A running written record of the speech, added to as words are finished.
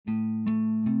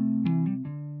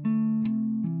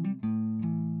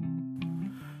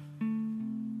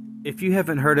If you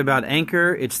haven't heard about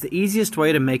Anchor, it's the easiest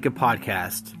way to make a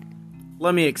podcast.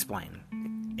 Let me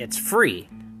explain. It's free.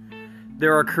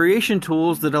 There are creation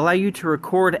tools that allow you to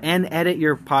record and edit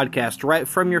your podcast right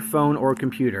from your phone or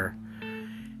computer.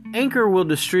 Anchor will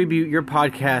distribute your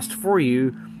podcast for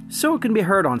you so it can be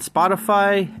heard on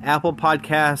Spotify, Apple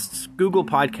Podcasts, Google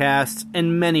Podcasts,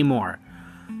 and many more.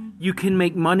 You can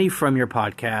make money from your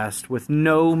podcast with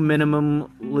no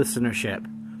minimum listenership.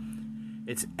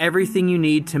 It's everything you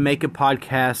need to make a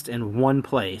podcast in one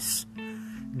place.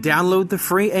 Download the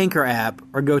free Anchor app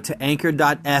or go to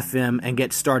anchor.fm and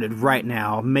get started right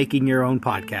now making your own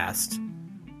podcast.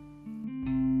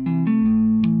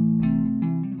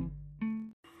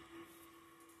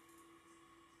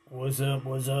 What's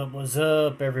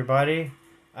up, everybody?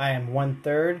 I am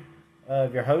 1/3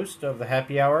 of your host of the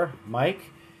Happy Hour,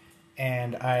 Mike,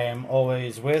 and I am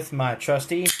always with my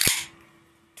trusty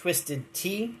Twisted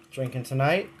Tea, drinking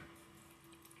tonight.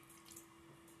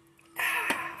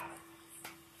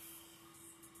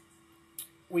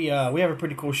 We have a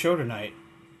pretty cool show tonight.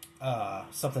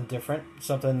 Something different,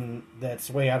 something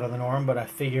that's way out of the norm, but I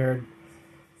figured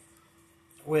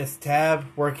with Tab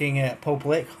working at Pope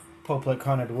Lick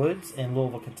Haunted Woods in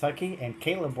Louisville, Kentucky, and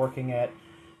Caleb working at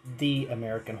the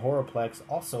American Horrorplex,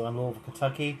 also in Louisville,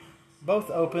 Kentucky, both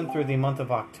open through the month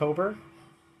of October.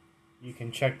 You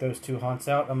can check those two haunts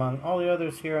out among all the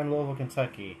others here in Louisville,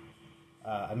 Kentucky.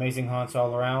 Amazing haunts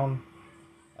all around,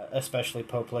 especially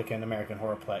Pope Lick and American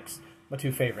Horrorplex, my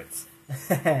two favorites.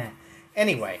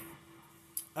 Anyway,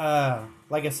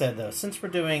 like I said though, since we're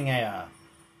doing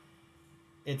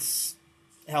it's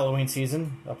Halloween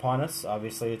season upon us,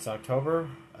 obviously it's October,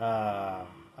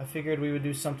 I figured we would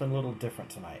do something a little different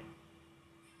tonight.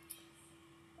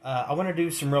 I want to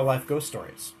do some real life ghost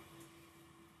stories.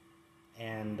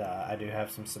 And I do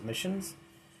have some submissions,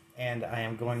 and I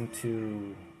am going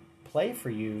to play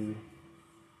for you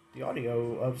the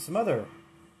audio of some other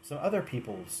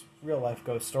people's real life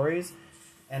ghost stories,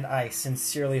 and I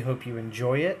sincerely hope you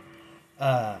enjoy it.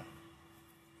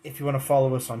 If you want to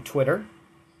follow us on Twitter,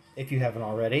 if you haven't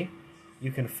already,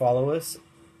 you can follow us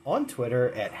on Twitter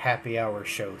at Happy Hour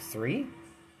Show 3.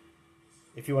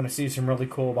 If you want to see some really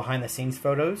cool behind-the-scenes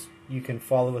photos, you can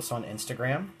follow us on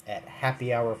Instagram at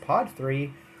Happy Hour Pod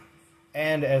 3.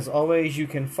 And as always, you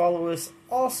can follow us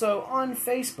also on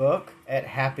Facebook at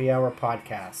Happy Hour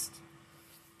Podcast.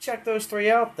 Check those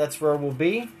three out. That's where we'll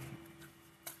be.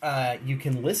 You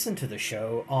can listen to the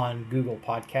show on Google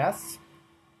Podcasts,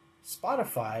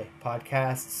 Spotify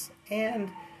Podcasts,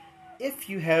 and if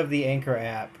you have the Anchor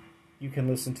app, you can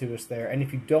listen to us there. And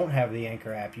if you don't have the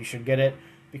Anchor app, you should get it,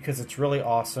 because it's really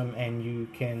awesome, and you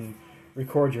can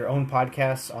record your own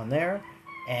podcasts on there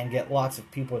and get lots of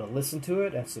people to listen to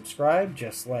it and subscribe,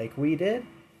 just like we did,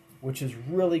 which is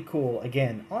really cool,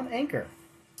 again, on Anchor.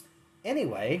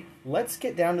 Anyway, let's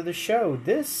get down to the show.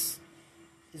 This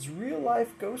is Real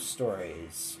Life Ghost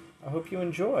Stories. I hope you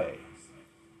enjoy.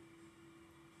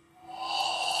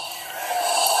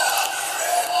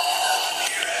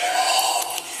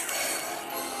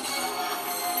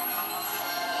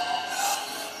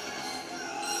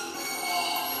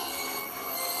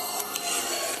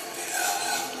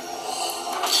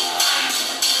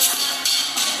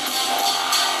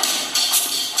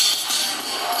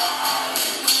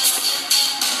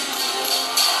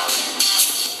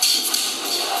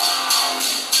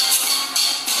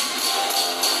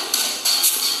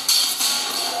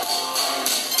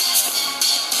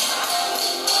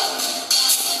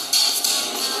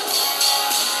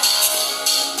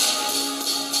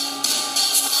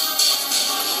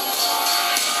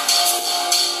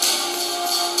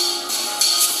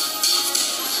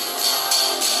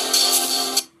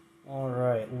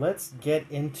 Let's get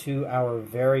into our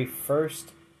very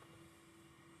first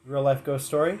real-life ghost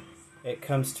story. It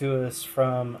comes to us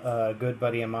from a good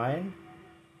buddy of mine.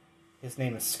 His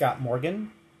name is Scott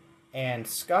Morgan. And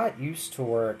Scott used to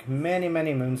work many,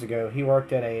 many moons ago. He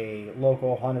worked at a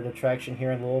local haunted attraction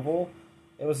here in Louisville.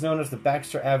 It was known as the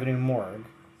Baxter Avenue Morgue.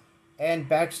 And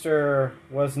Baxter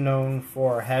was known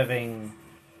for having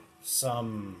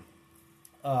some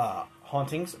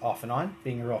hauntings off and on,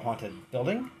 being a real haunted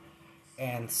building.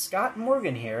 And Scott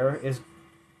Morgan here has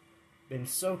been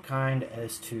so kind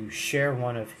as to share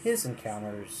one of his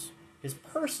encounters, his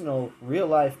personal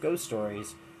real-life ghost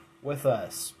stories, with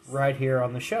us right here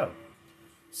on the show.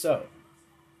 So,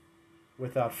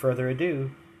 without further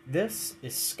ado, this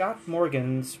is Scott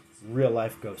Morgan's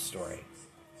real-life ghost story.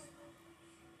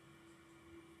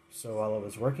 So while I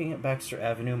was working at Baxter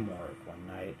Avenue Morgue one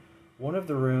night, one of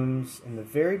the rooms in the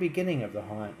very beginning of the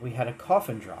haunt, we had a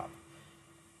coffin drop.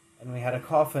 and we had a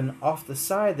coffin off the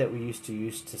side that we used to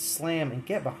use to slam and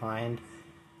get behind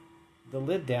the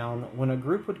lid down when a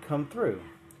group would come through.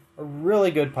 A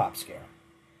really good pop scare.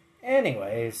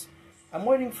 Anyways, I'm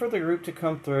waiting for the group to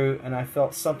come through, and I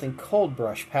felt something cold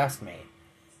brush past me.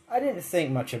 I didn't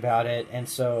think much about it, and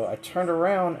so I turned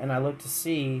around and I looked to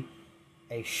see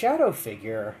a shadow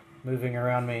figure moving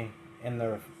around me in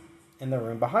the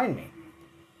room behind me.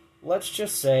 Let's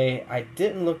just say I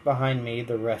didn't look behind me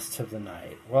the rest of the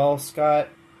night. Well, Scott,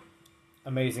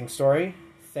 amazing story.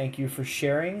 Thank you for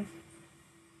sharing.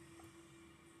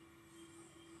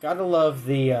 Gotta love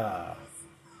the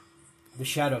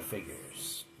shadow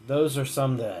figures. Those are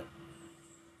some that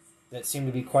seem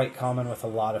to be quite common with a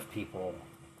lot of people.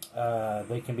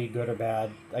 They can be good or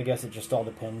bad. I guess it just all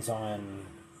depends on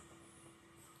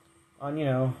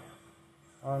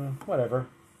whatever.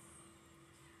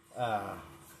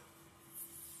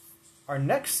 Our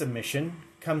next submission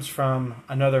comes from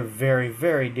another very,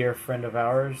 very dear friend of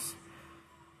ours,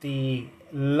 the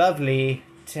lovely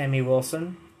Tammy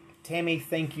Wilson. Tammy,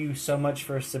 thank you so much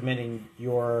for submitting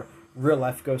your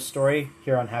real-life ghost story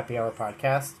here on Happy Hour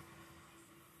Podcast.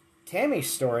 Tammy's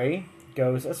story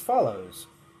goes as follows.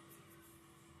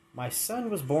 My son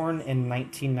was born in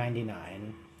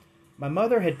 1999. My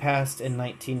mother had passed in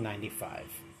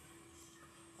 1995.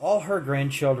 All her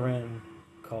grandchildren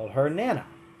called her Nana.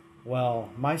 Well,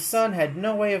 my son had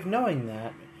no way of knowing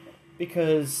that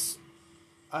because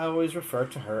I always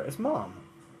referred to her as Mom.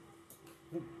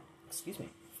 Excuse me.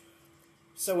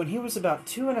 So when he was about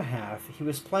 2.5, he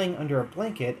was playing under a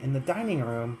blanket in the dining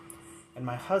room, and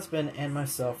my husband and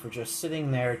myself were just sitting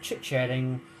there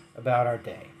chit-chatting about our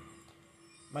day.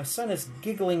 My son is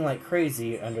giggling like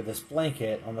crazy under this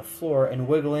blanket on the floor and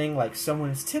wiggling like someone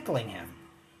is tickling him.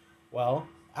 Well,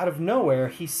 out of nowhere,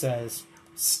 he says,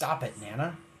 "Stop it,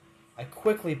 Nana." I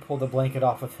quickly pull the blanket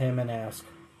off of him and ask,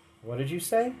 "What did you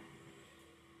say?"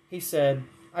 He said,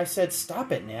 "I said,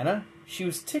 stop it, Nana. She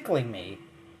was tickling me."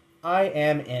 I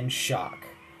am in shock.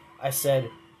 I said,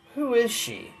 "Who is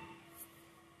she?"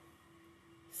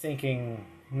 Thinking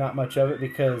not much of it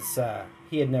because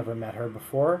he had never met her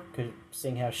before,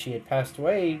 seeing how she had passed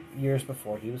away years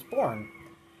before he was born.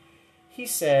 He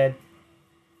said,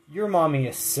 "Your mommy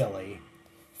is silly.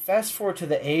 Fast forward to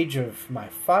the age of my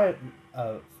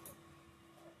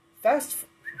Fast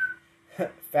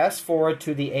forward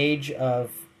to the age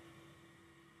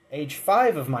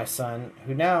 5 of my son,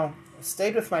 who now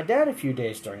stayed with my dad a few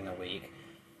days during the week.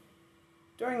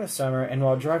 During the summer, and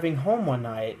while driving home one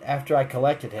night after I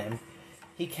collected him,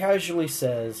 he casually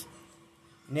says,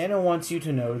 'Nana wants you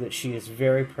to know that she is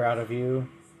very proud of you.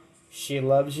 She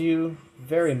loves you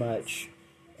very much,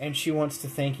 and she wants to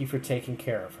thank you for taking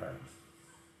care of her.'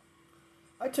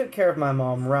 I took care of my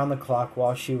mom round the clock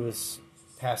while she was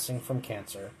passing from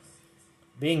cancer.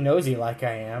 Being nosy like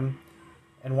I am,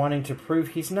 and wanting to prove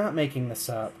he's not making this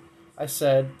up, I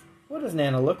said, 'What does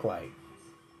Nana look like?'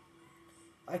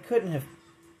 I couldn't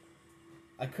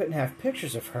have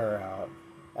pictures of her out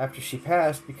after she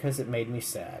passed because it made me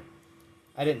sad.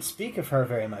 I didn't speak of her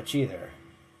very much either.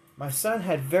 My son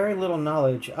had very little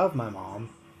knowledge of my mom.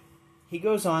 He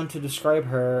goes on to describe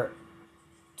her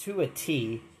to a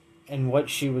T and what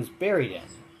she was buried in."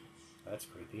 That's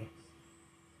creepy.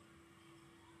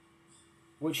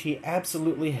 "Which he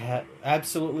absolutely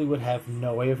would have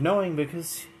no way of knowing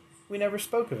because we never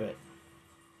spoke of it.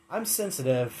 I'm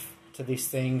sensitive to these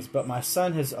things, but my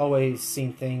son has always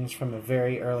seen things from a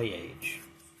very early age."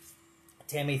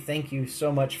 Tammy, thank you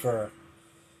so much for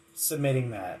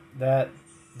submitting that.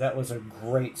 That was a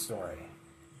great story.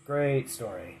 Great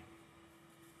story.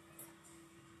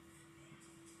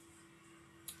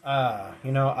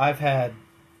 I've had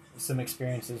some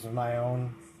experiences of my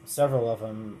own, several of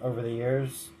them over the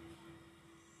years,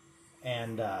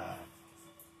 and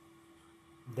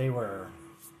they were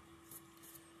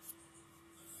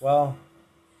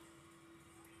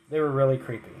really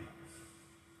creepy.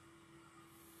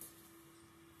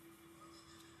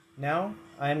 Now,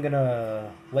 I'm going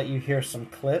to let you hear some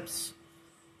clips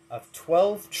of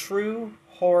 12 true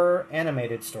horror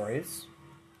animated stories.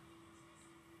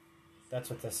 That's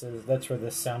what this is. That's where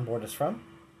this soundboard is from,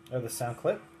 or the sound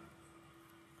clip.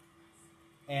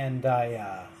 And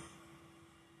I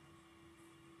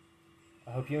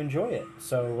hope you enjoy it.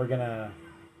 So we're gonna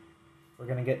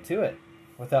get to it.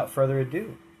 Without further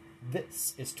ado,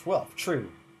 this is 12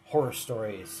 true horror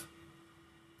stories.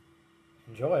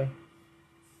 Enjoy.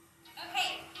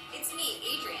 Okay, it's me,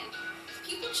 Adrian.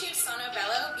 People choose Sono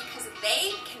Bello because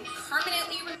they can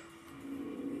permanently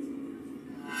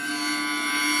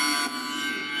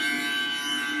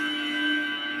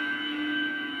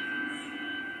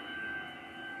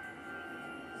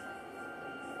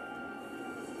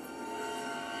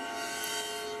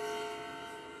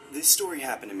This story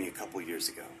happened to me a couple years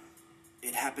ago.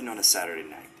 It happened on a Saturday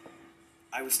night.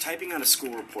 I was typing out a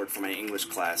school report for my English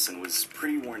class and was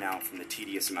pretty worn out from the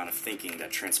tedious amount of thinking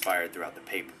that transpired throughout the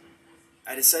paper.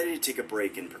 I decided to take a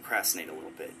break and procrastinate a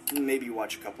little bit, and maybe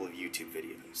watch a couple of YouTube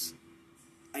videos.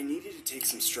 I needed to take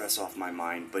some stress off my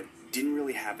mind, but didn't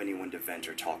really have anyone to vent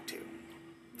or talk to.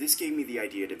 This gave me the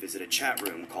idea to visit a chat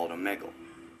room called Omegle.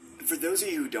 For those of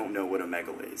you who don't know what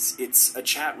Omegle is, it's a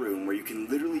chat room where you can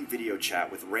literally video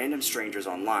chat with random strangers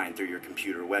online through your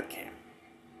computer webcam.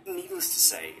 Needless to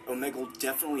say, Omegle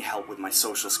definitely helped with my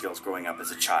social skills growing up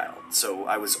as a child, so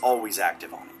I was always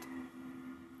active on it.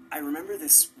 I remember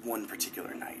this one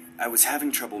particular night. I was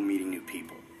having trouble meeting new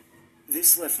people.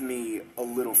 This left me a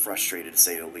little frustrated, to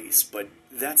say the least, but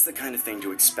that's the kind of thing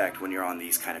to expect when you're on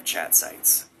these kind of chat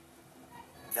sites.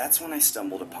 That's when I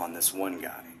stumbled upon this one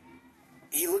guy.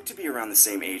 He looked to be around the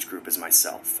same age group as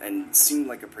myself, and seemed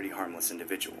like a pretty harmless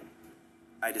individual.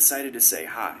 I decided to say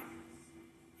hi.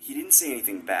 He didn't say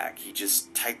anything back, he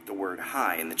just typed the word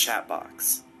hi in the chat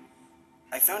box.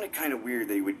 I found it kind of weird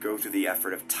that he would go through the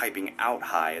effort of typing out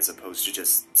hi as opposed to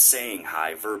just saying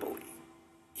hi verbally.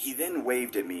 He then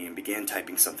waved at me and began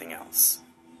typing something else.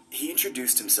 He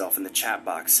introduced himself in the chat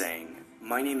box saying,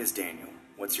 "My name is Daniel,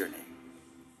 what's your name?"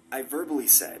 I verbally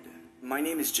said, "My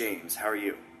name is James, how are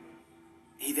you?"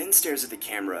 He then stares at the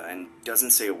camera and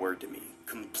doesn't say a word to me,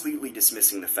 completely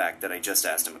dismissing the fact that I just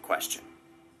asked him a question.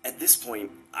 At this point,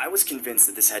 I was convinced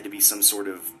that this had to be some sort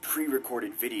of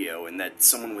pre-recorded video and that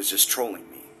someone was just trolling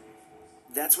me.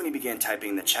 That's when he began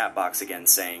typing in the chat box again,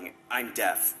 saying, "I'm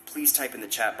deaf, please type in the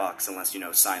chat box unless you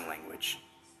know sign language."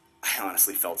 I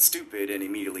honestly felt stupid and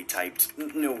immediately typed,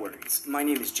 "No worries, my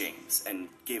name is James," and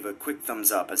gave a quick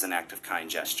thumbs up as an act of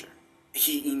kind gesture.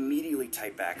 He immediately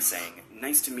typed back saying,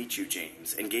 "Nice to meet you,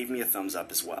 James," and gave me a thumbs up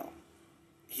as well.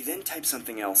 He then typed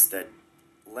something else that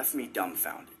left me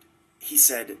dumbfounded. He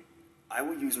said, "I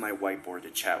will use my whiteboard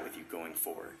to chat with you going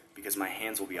forward, because my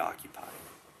hands will be occupied."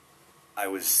 I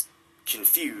was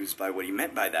confused by what he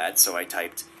meant by that, so I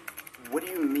typed, "What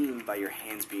do you mean by your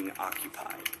hands being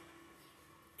occupied?"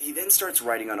 He then starts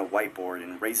writing on a whiteboard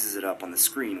and raises it up on the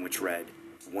screen, which read,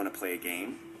 "Want to play a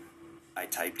game?" I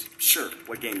typed, "Sure,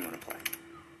 what game you want to play?"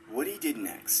 What he did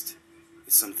next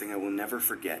is something I will never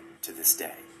forget to this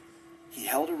day. He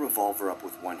held a revolver up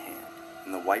with one hand,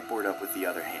 and the whiteboard up with the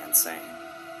other hand, saying,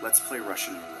 "Let's play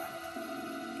Russian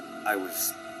roulette." I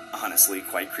was honestly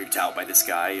quite creeped out by this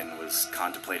guy and was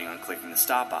contemplating on clicking the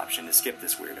stop option to skip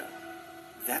this weirdo.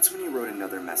 That's when he wrote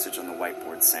another message on the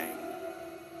whiteboard saying,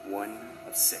 "1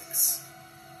 of 6.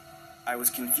 I was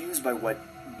confused by what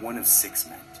 1 of 6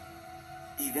 meant.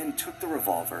 He then took the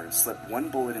revolver, slipped one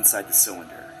bullet inside the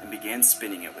cylinder, and began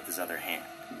spinning it with his other hand.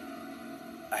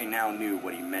 I now knew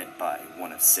what he meant by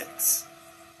 1 of 6.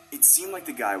 It seemed like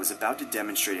the guy was about to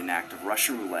demonstrate an act of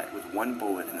Russian roulette with one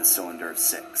bullet in the cylinder of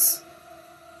 6.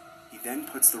 He then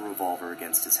puts the revolver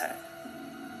against his head.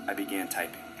 I began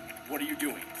typing, "What are you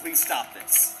doing? Please stop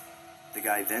this." The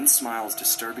guy then smiles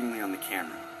disturbingly on the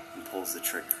camera and pulls the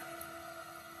trigger.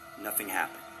 Nothing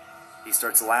happened. He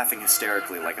starts laughing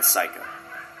hysterically like a psycho.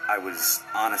 I was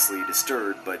honestly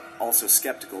disturbed, but also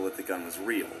skeptical that the gun was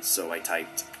real, so I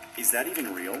typed, "Is that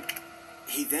even real?"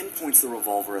 He then points the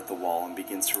revolver at the wall and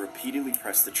begins to repeatedly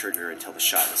press the trigger until the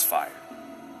shot is fired.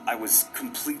 I was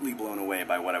completely blown away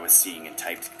by what I was seeing and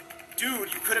typed,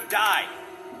 "Dude, you could have died!"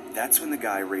 That's when the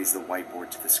guy raised the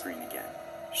whiteboard to the screen again,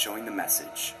 showing the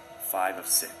message, 5 of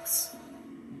 6.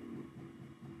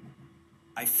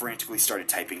 I frantically started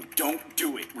typing, "Don't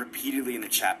do it," repeatedly in the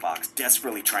chat box,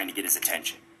 desperately trying to get his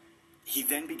attention. He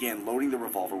then began loading the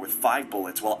revolver with 5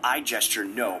 bullets while I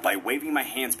gestured no by waving my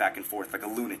hands back and forth like a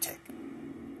lunatic.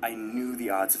 I knew the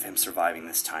odds of him surviving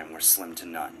this time were slim to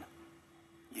none.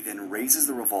 He then raises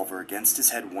the revolver against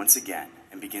his head once again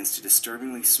and begins to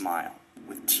disturbingly smile,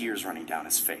 with tears running down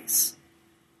his face.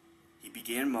 He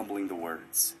began mumbling the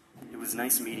words, "It was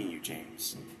nice meeting you,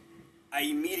 James." I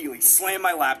immediately slammed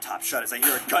my laptop shut as I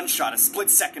hear a gunshot a split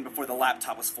second before the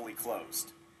laptop was fully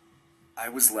closed. I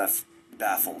was left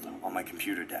baffled on my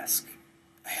computer desk.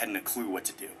 I hadn't a clue what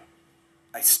to do.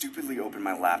 I stupidly opened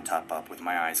my laptop up with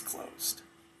my eyes closed.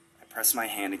 I pressed my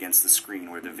hand against the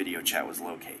screen where the video chat was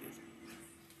located.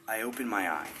 I opened my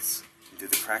eyes, and through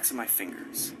the cracks of my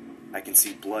fingers, I can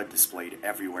see blood displayed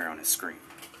everywhere on his screen.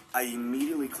 I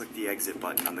immediately clicked the exit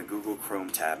button on the Google Chrome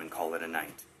tab and call it a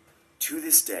night. To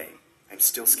this day, I'm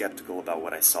still skeptical about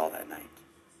what I saw that night.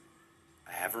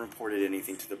 I haven't reported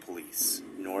anything to the police,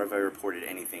 nor have I reported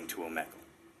anything to Omegle.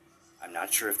 I'm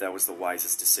not sure if that was the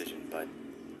wisest decision, but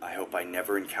I hope I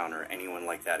never encounter anyone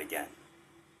like that again.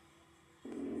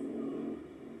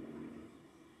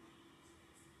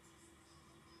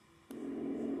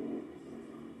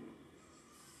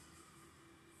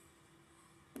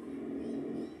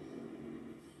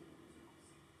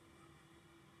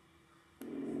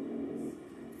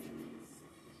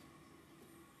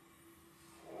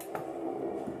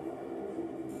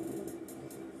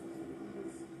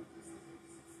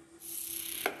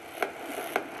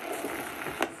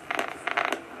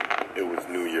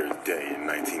 New Year's Day in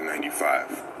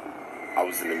 1995. I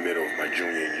was in the middle of my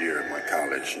junior year at my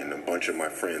college, and a bunch of my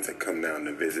friends had come down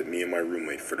to visit me and my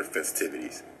roommate for the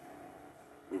festivities.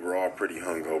 We were all pretty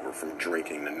hungover from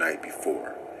drinking the night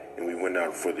before, and we went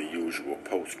out for the usual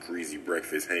post-greasy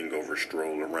breakfast hangover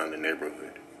stroll around the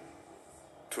neighborhood.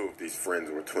 Two of these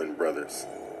friends were twin brothers.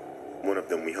 One of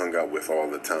them we hung out with all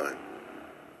the time.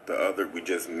 The other we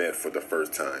just met for the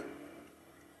first time.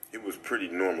 It was pretty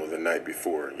normal the night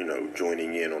before,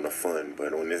 joining in on the fun,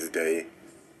 but on this day,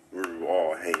 we were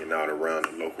all hanging out around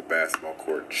the local basketball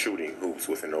court, shooting hoops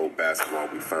with an old basketball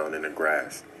we found in the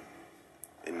grass.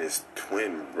 And this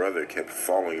twin brother kept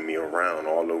following me around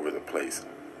all over the place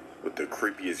with the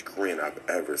creepiest grin I've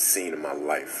ever seen in my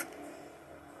life,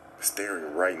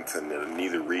 staring right into the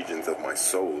neither regions of my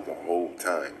soul the whole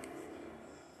time.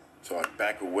 So I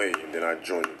back away and then I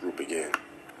joined the group again,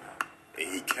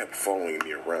 and he kept following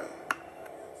me around.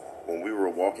 When we were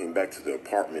walking back to the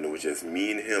apartment, it was just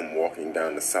me and him walking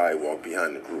down the sidewalk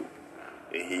behind the group,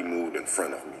 and he moved in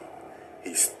front of me.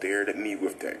 He stared at me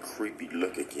with that creepy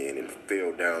look again and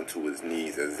fell down to his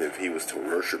knees as if he was to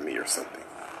worship me or something.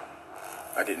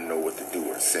 I didn't know what to do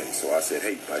or say, so I said,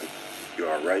 "Hey, buddy, you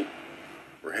all right?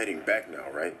 We're heading back now,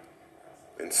 right?"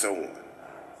 And so on.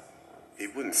 He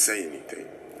wouldn't say anything.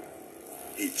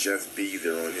 He'd just be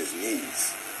there on his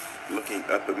knees, looking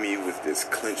up at me with this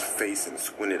clenched face and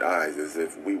squinted eyes as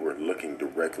if we were looking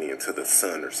directly into the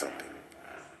sun or something.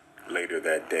 Later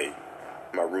that day,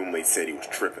 my roommate said he was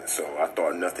tripping, so I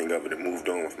thought nothing of it and moved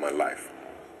on with my life.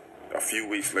 A few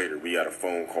weeks later, we got a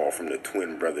phone call from the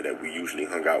twin brother that we usually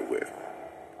hung out with.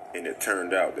 And it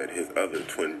turned out that his other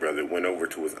twin brother went over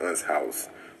to his aunt's house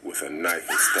with a knife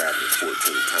and stabbed her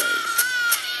 14 times.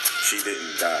 She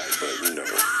didn't die, but,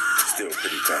 still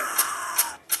pretty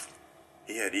bad.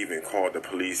 He had even called the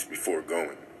police before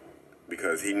going,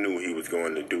 because he knew he was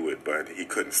going to do it, but he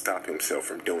couldn't stop himself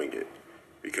from doing it,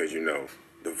 because,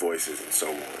 the voices and so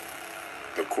on.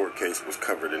 The court case was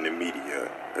covered in the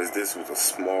media, as this was a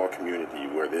small community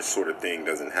where this sort of thing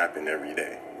doesn't happen every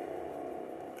day.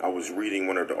 I was reading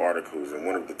one of the articles, and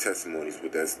one of the testimonies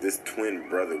was that this twin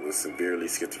brother was severely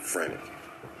schizophrenic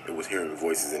and was hearing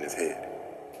voices in his head.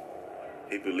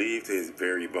 He believed to his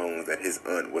very bones that his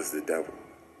aunt was the devil,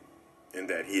 and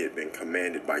that he had been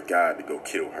commanded by God to go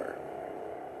kill her.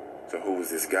 So who was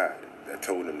this God that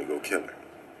told him to go kill her?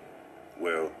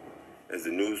 Well, as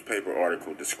the newspaper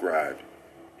article described,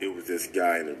 it was this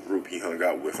guy in a group he hung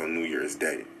out with on New Year's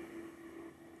Day.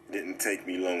 It didn't take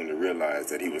me long to realize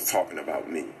that he was talking about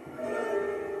me.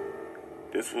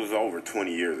 This was over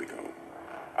 20 years ago.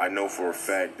 I know for a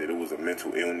fact that it was a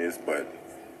mental illness, but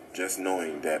just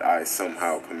knowing that I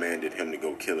somehow commanded him to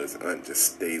go kill his aunt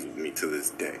just stays with me to this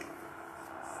day.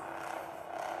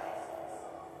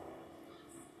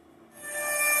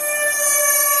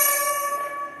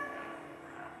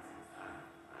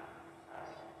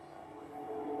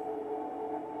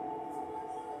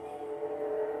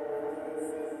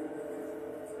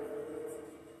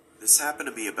 This happened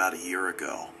to me about a year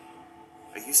ago.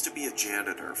 I used to be a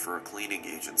janitor for a cleaning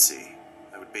agency.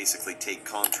 I would basically take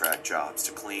contract jobs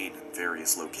to clean in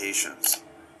various locations.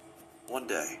 One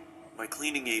day, my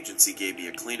cleaning agency gave me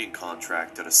a cleaning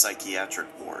contract at a psychiatric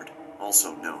ward,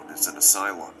 also known as an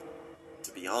asylum.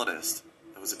 To be honest,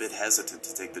 I was a bit hesitant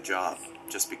to take the job,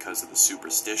 just because of the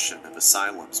superstition of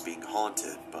asylums being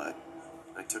haunted, but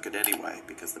I took it anyway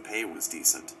because the pay was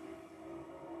decent.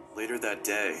 Later that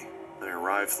day, I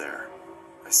arrived there.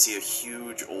 I see a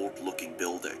huge old-looking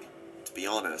building. To be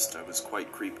honest, I was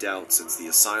quite creeped out since the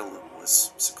asylum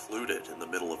was secluded in the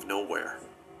middle of nowhere.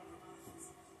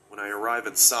 When I arrive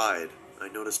inside, I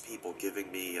notice people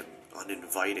giving me an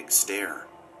uninviting stare.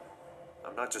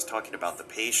 I'm not just talking about the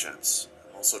patients,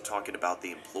 I'm also talking about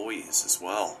the employees as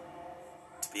well.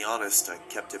 To be honest, I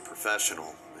kept it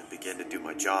professional and began to do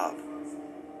my job.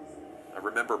 I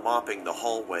remember mopping the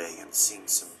hallway and seeing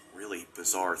some really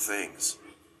bizarre things.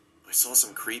 I saw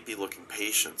some creepy-looking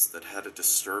patients that had a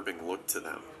disturbing look to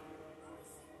them.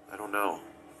 I don't know,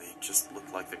 they just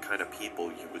looked like the kind of people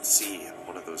you would see in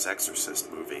one of those Exorcist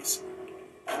movies.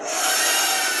 I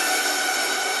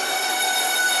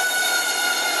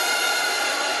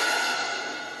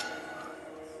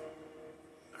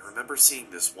remember seeing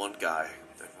this one guy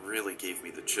that really gave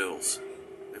me the chills.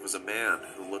 It was a man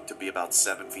who looked to be about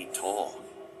 7 feet tall.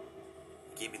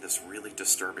 He gave me this really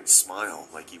disturbing smile,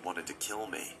 like he wanted to kill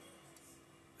me.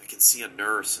 I could see a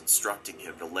nurse instructing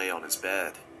him to lay on his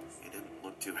bed. He didn't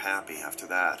look too happy after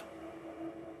that.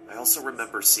 I also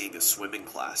remember seeing a swimming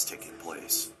class taking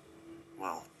place.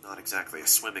 Well, not exactly a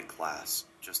swimming class,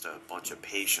 just a bunch of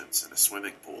patients in a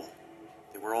swimming pool.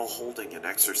 They were all holding an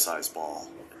exercise ball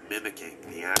and mimicking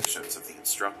the actions of the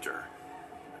instructor.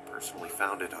 I personally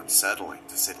found it unsettling,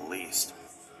 to say the least.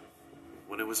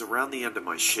 When it was around the end of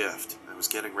my shift, I was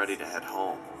getting ready to head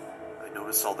home. I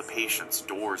noticed all the patients'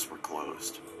 doors were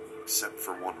closed, except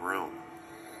for one room.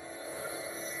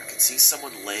 I could see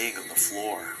someone laying on the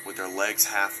floor with their legs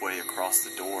halfway across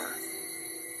the door.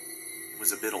 It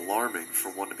was a bit alarming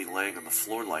for one to be laying on the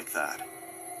floor like that.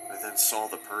 I then saw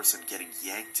the person getting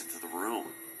yanked into the room.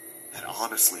 That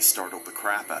honestly startled the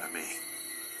crap out of me.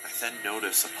 I then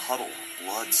noticed a puddle of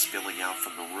blood spilling out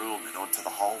from the room and onto the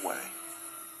hallway.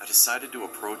 I decided to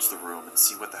approach the room and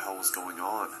see what the hell was going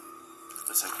on.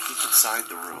 As I peeked inside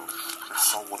the room, I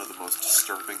saw one of the most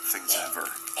disturbing things ever.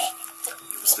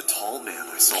 It was the tall man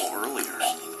I saw earlier.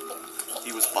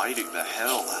 He was biting the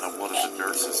hell out of one of the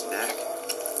nurse's neck.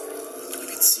 You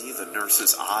could see the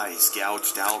nurse's eyes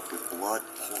gouged out with blood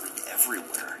pouring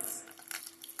everywhere.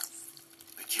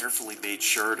 I carefully made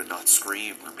sure to not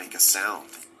scream or make a sound.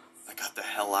 I got the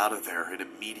hell out of there and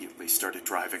immediately started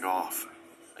driving off.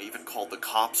 I even called the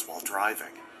cops while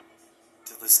driving.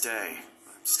 To this day,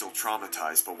 I'm still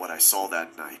traumatized by what I saw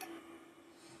that night.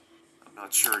 I'm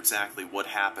not sure exactly what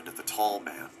happened to the tall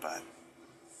man, but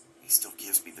he still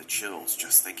gives me the chills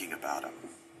just thinking about him.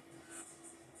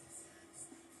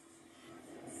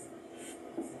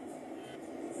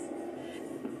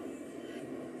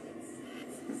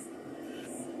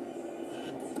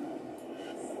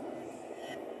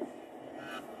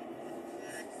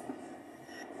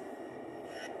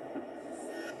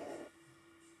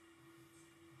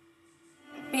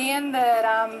 Being that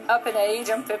I'm up in age,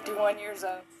 I'm 51 years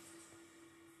old.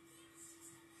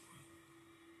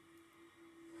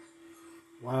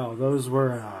 Wow, those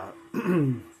were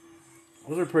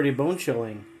those are pretty bone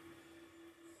chilling.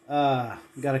 Got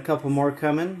a couple more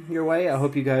coming your way. I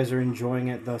hope you guys are enjoying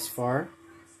it thus far.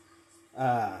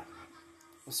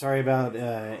 Sorry about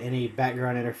any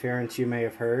background interference you may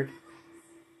have heard.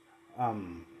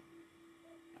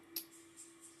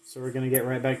 So we're gonna get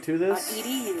right back to this.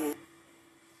 EDU.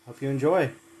 Hope you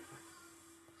enjoy.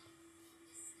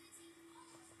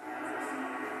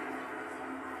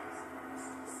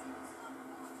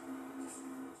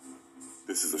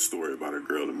 This is a story about a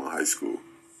girl in my high school.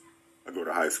 I go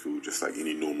to high school just like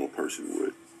any normal person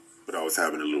would, but I was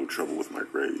having a little trouble with my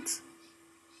grades.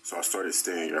 So I started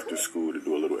staying after school to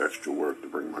do a little extra work to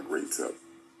bring my grades up.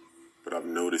 But I've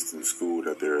noticed in school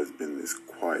that there has been this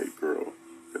quiet girl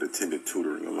that attended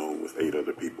tutoring along with 8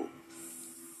 other people.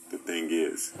 The thing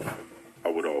is, I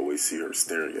would always see her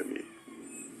staring at me,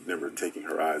 never taking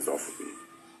her eyes off of me.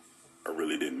 I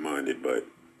really didn't mind it, but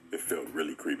it felt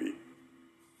really creepy.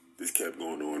 This kept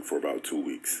going on for about 2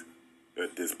 weeks.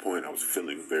 At this point, I was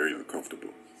feeling very uncomfortable.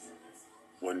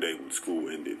 One day when school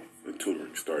ended and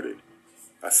tutoring started,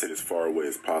 I sat as far away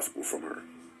as possible from her.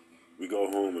 We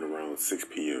go home at around 6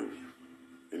 p.m.,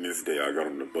 and this day I got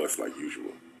on the bus like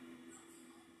usual.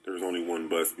 There was only one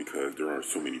bus because there aren't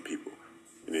so many people,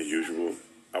 and as usual,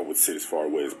 I would sit as far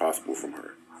away as possible from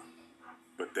her.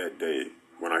 But that day,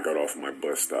 when I got off my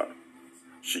bus stop,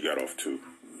 she got off too.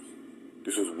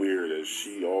 This was weird as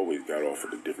she always got off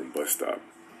at a different bus stop,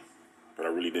 but I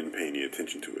really didn't pay any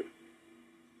attention to it.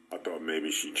 I thought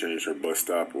maybe she changed her bus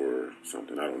stop or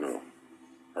something, I don't know.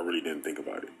 I really didn't think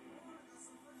about it.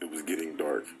 It was getting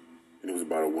dark, and it was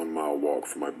about a 1-mile walk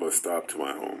from my bus stop to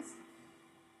my home.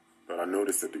 But I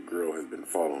noticed that the girl had been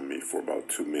following me for about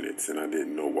 2 minutes, and I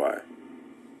didn't know why.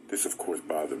 This, of course,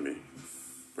 bothered me,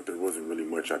 but there wasn't really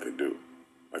much I could do.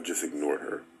 I just ignored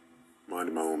her,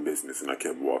 minded my own business, and I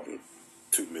kept walking.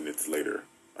 2 minutes later,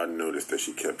 I noticed that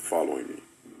she kept following me.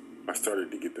 I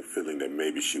started to get the feeling that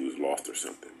maybe she was lost or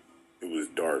something. It was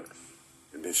dark,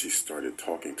 and then she started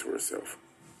talking to herself.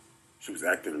 She was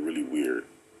acting really weird,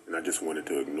 and I just wanted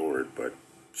to ignore it, but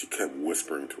she kept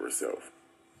whispering to herself.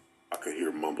 I could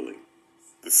hear mumbling.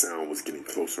 The sound was getting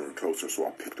closer and closer, so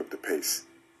I picked up the pace.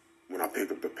 When I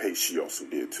picked up the pace, she also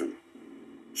did too.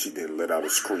 She then let out a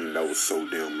scream that was so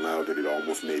damn loud that it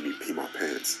almost made me pee my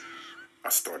pants. I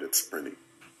started sprinting.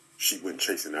 She went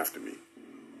chasing after me.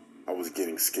 I was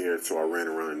getting scared, so I ran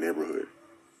around the neighborhood.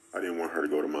 I didn't want her to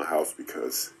go to my house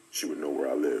because she would know where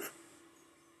I live.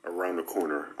 Around the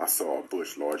corner, I saw a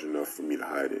bush large enough for me to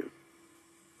hide in.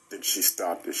 Then she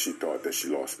stopped as she thought that she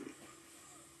lost me.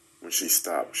 When she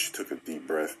stopped, she took a deep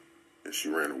breath and she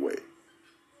ran away.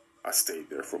 I stayed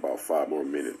there for about 5 more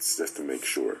minutes just to make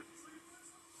sure.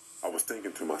 I was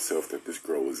thinking to myself that this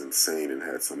girl was insane and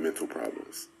had some mental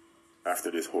problems. After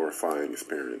this horrifying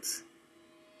experience,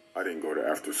 I didn't go to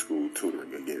after-school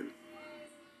tutoring again.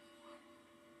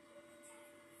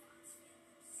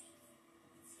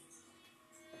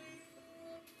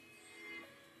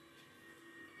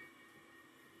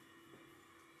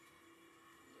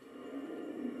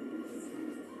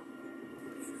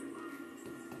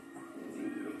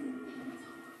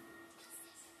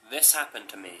 This happened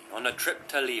to me on a trip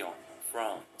to Lyon,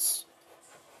 France.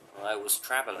 I was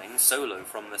travelling solo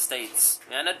from the States,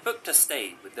 and had booked a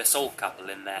stay with this old couple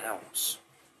in their house.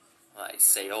 I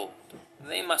say old,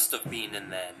 they must have been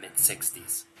in their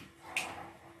mid-60s.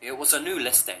 It was a new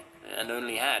listing, and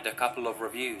only had a couple of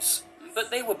reviews, but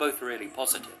they were both really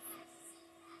positive.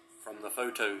 From the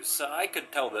photos, I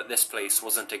could tell that this place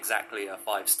wasn't exactly a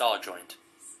 5-star joint,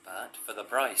 but for the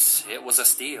price, it was a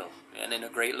steal, and in a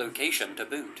great location to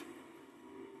boot.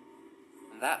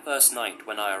 That first night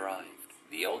when I arrived,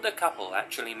 the older couple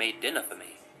actually made dinner for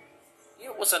me.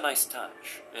 It was a nice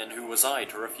touch, and who was I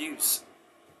to refuse?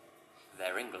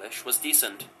 Their English was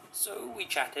decent, so we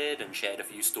chatted and shared a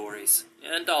few stories,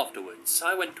 and afterwards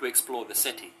I went to explore the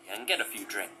city and get a few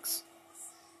drinks.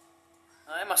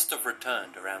 I must have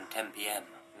returned around 10 p.m,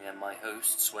 and my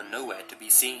hosts were nowhere to be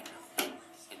seen.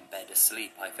 In bed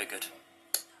asleep, I figured.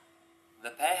 The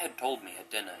pair had told me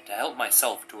at dinner to help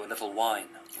myself to a little wine,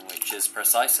 which is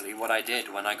precisely what I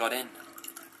did when I got in.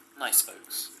 Nice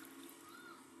folks.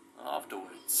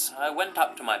 Afterwards, I went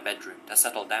up to my bedroom to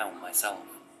settle down myself.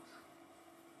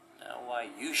 Now, I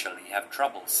usually have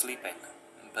trouble sleeping,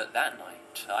 but that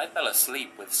night I fell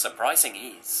asleep with surprising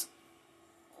ease.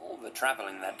 All the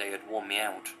travelling that day had worn me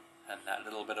out, and that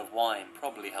little bit of wine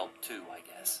probably helped too, I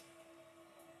guess.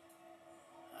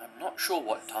 I'm not sure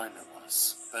what time it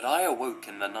was, but I awoke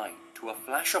in the night to a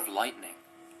flash of lightning.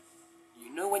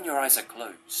 You know when your eyes are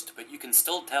closed, but you can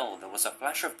still tell there was a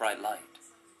flash of bright light?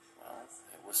 Well,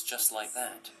 it was just like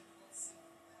that.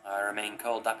 I remained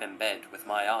curled up in bed with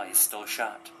my eyes still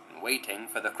shut, waiting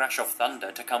for the crash of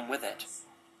thunder to come with it.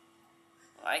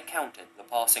 I counted the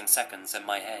passing seconds in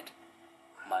my head.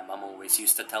 My mum always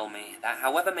used to tell me that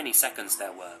however many seconds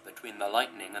there were between the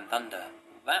lightning and thunder,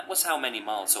 that was how many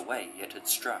miles away it had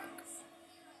struck.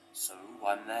 So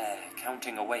I'm there,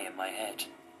 counting away in my head.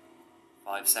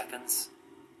 5 seconds,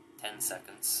 10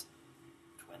 seconds,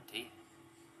 20,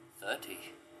 30.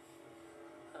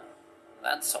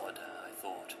 That's odd, I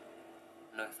thought.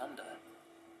 No thunder.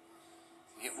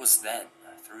 It was then,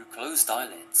 through closed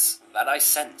eyelids, that I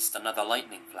sensed another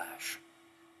lightning flash.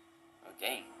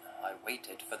 Again, I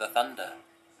waited for the thunder,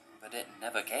 but it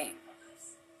never came.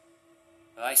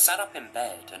 I sat up in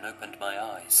bed and opened my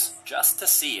eyes, just to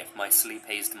see if my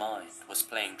sleep-hazed mind was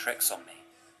playing tricks on me.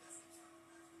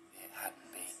 It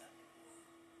hadn't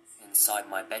been. Inside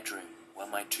my bedroom were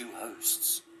my 2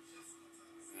 hosts.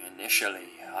 Initially,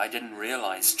 I didn't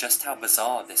realize just how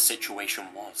bizarre this situation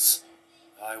was.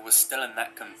 I was still in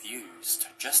that confused,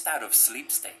 just out of sleep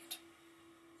state.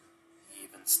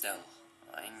 Even still,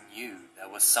 I knew there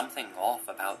was something off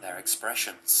about their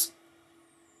expressions.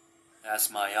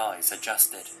 As my eyes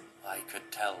adjusted, I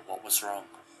could tell what was wrong.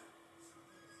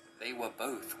 They were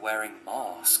both wearing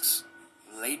masks,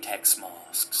 latex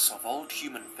masks of old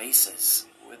human faces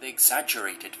with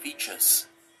exaggerated features.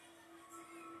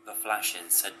 The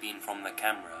flashes had been from the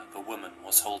camera the woman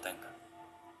was holding.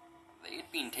 They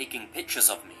had been taking pictures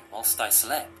of me whilst I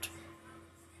slept.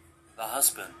 The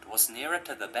husband was nearer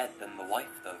to the bed than the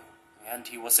wife, though, and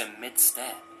he was in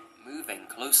mid-step, moving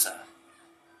closer.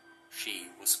 She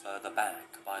was further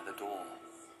back by the door.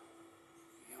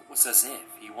 It was as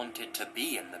if he wanted to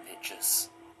be in the pictures.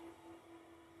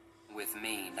 With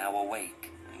me now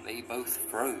awake, they both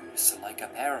froze like a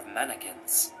pair of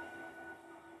mannequins.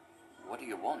 What do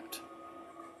you want?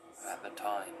 At the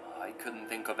time, I couldn't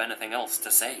think of anything else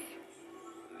to say.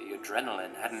 The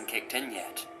adrenaline hadn't kicked in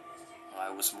yet. I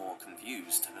was more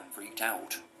confused than freaked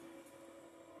out.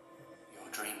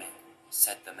 "You're dreaming,"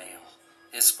 said the male,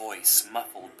 his voice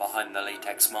muffled behind the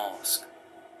latex mask.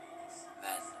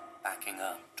 Then, backing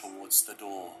up towards the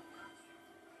door.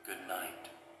 "Good night."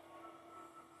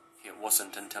 It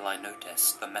wasn't until I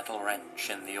noticed the metal wrench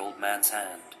in the old man's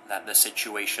hand that the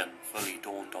situation fully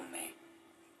dawned on me.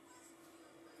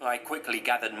 I quickly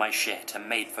gathered my shit and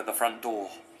made for the front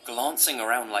door, glancing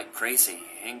around like crazy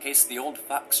in case the old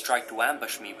fucks tried to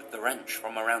ambush me with the wrench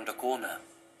from around a corner.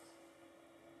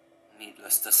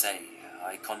 Needless to say,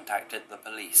 I contacted the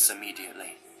police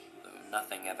immediately, though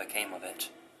nothing ever came of it.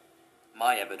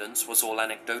 My evidence was all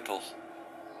anecdotal.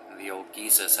 The old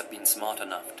geezers had been smart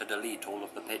enough to delete all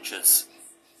of the pictures.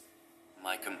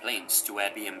 My complaints to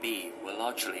Airbnb were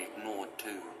largely ignored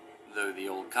too, though the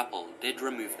old couple did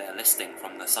remove their listing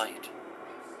from the site.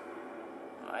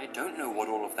 I don't know what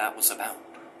all of that was about.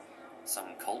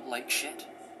 Some cult-like shit?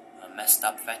 A messed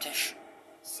up fetish?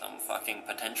 Some fucking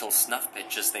potential snuff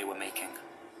pictures they were making.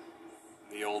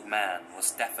 The old man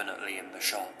was definitely in the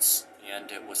shots,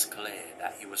 and it was clear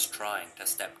that he was trying to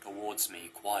step towards me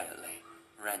quietly,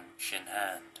 wrench in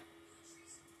hand.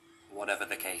 Whatever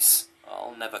the case,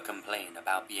 I'll never complain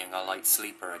about being a light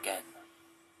sleeper again.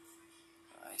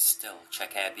 I still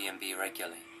check Airbnb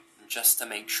regularly, just to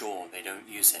make sure they don't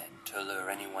use it to lure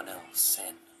anyone else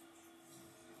in.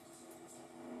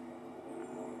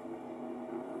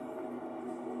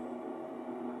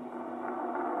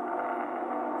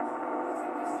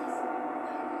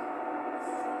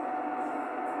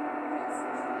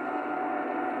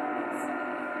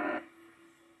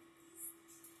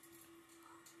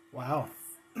 Wow.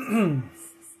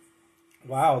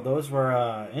 Wow, those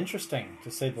were interesting,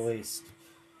 to say the least.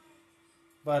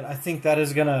 But I think that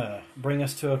is going to bring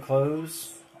us to a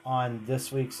close on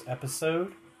this week's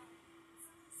episode.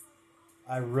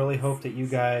 I really hope that you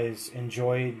guys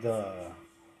enjoyed the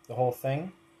whole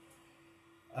thing.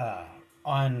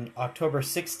 On October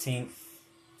 16th,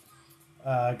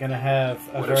 going to have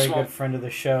a very good friend of the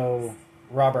show,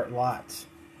 Robert Lott,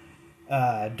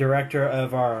 director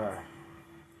of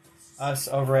us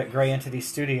over at Grey Entity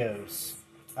Studios.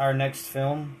 Our next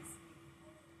film,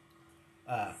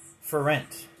 For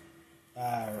Rent.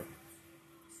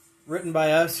 Written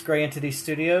by us, Grey Entity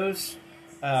Studios,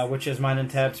 which is mine and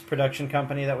Tab's production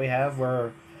company that we have,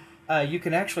 where you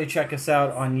can actually check us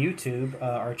out on YouTube,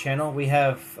 our channel. We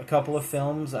have a couple of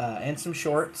films and some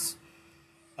shorts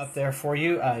up there for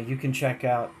you. You can check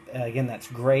out, again, that's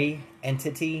Grey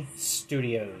Entity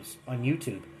Studios on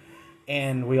YouTube.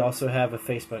 And we also have a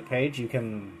Facebook page. You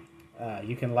can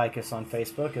like us on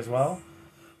Facebook as well.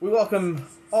 We welcome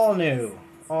all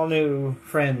new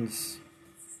friends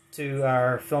to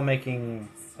our filmmaking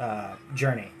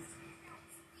journey.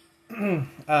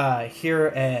 Here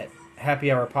at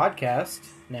Happy Hour Podcast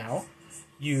now,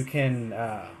 you can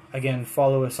again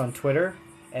follow us on Twitter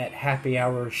at Happy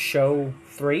Hour Show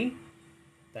 3.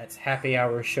 That's Happy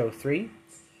Hour Show 3.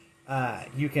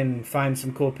 You can find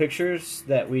some cool pictures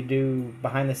that we do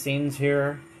behind the scenes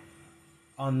here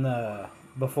on the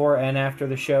before and after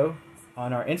the show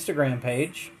on our Instagram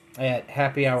page at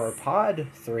Happy Hour Pod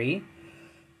 3.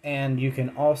 And you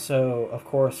can also, of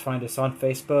course, find us on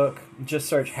Facebook. Just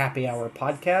search Happy Hour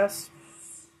Podcast.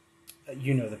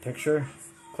 You know the picture.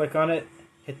 Click on it.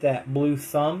 Hit that blue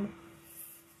thumb.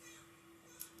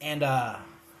 And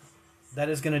that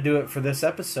is going to do it for this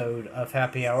episode of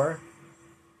Happy Hour.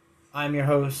 I'm your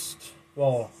host,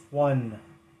 well, one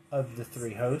of the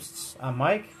three hosts. I'm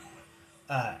Mike.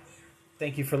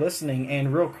 Thank you for listening.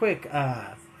 And real quick,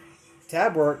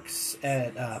 Tab works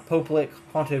at Poplick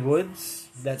Haunted Woods.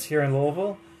 That's here in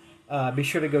Louisville. Be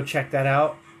sure to go check that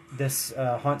out this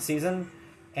haunt season.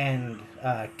 And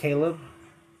Caleb,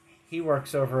 he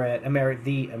works over at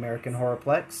the American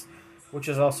Horrorplex, which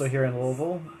is also here in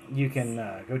Louisville. You can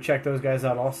go check those guys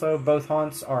out also. Both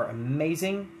haunts are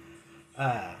amazing.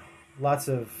 Lots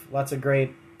of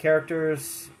great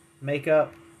characters,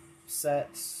 makeup,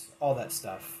 sets, all that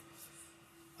stuff.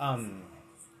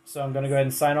 So I'm going to go ahead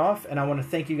and sign off, and I want to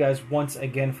thank you guys once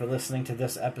again for listening to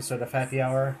this episode of Happy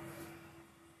Hour,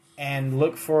 and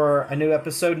look for a new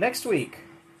episode next week.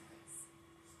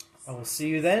 I will see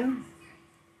you then.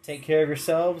 Take care of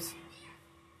yourselves,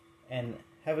 and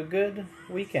have a good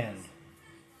weekend.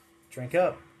 Drink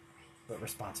up, but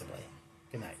responsibly.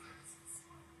 Good night.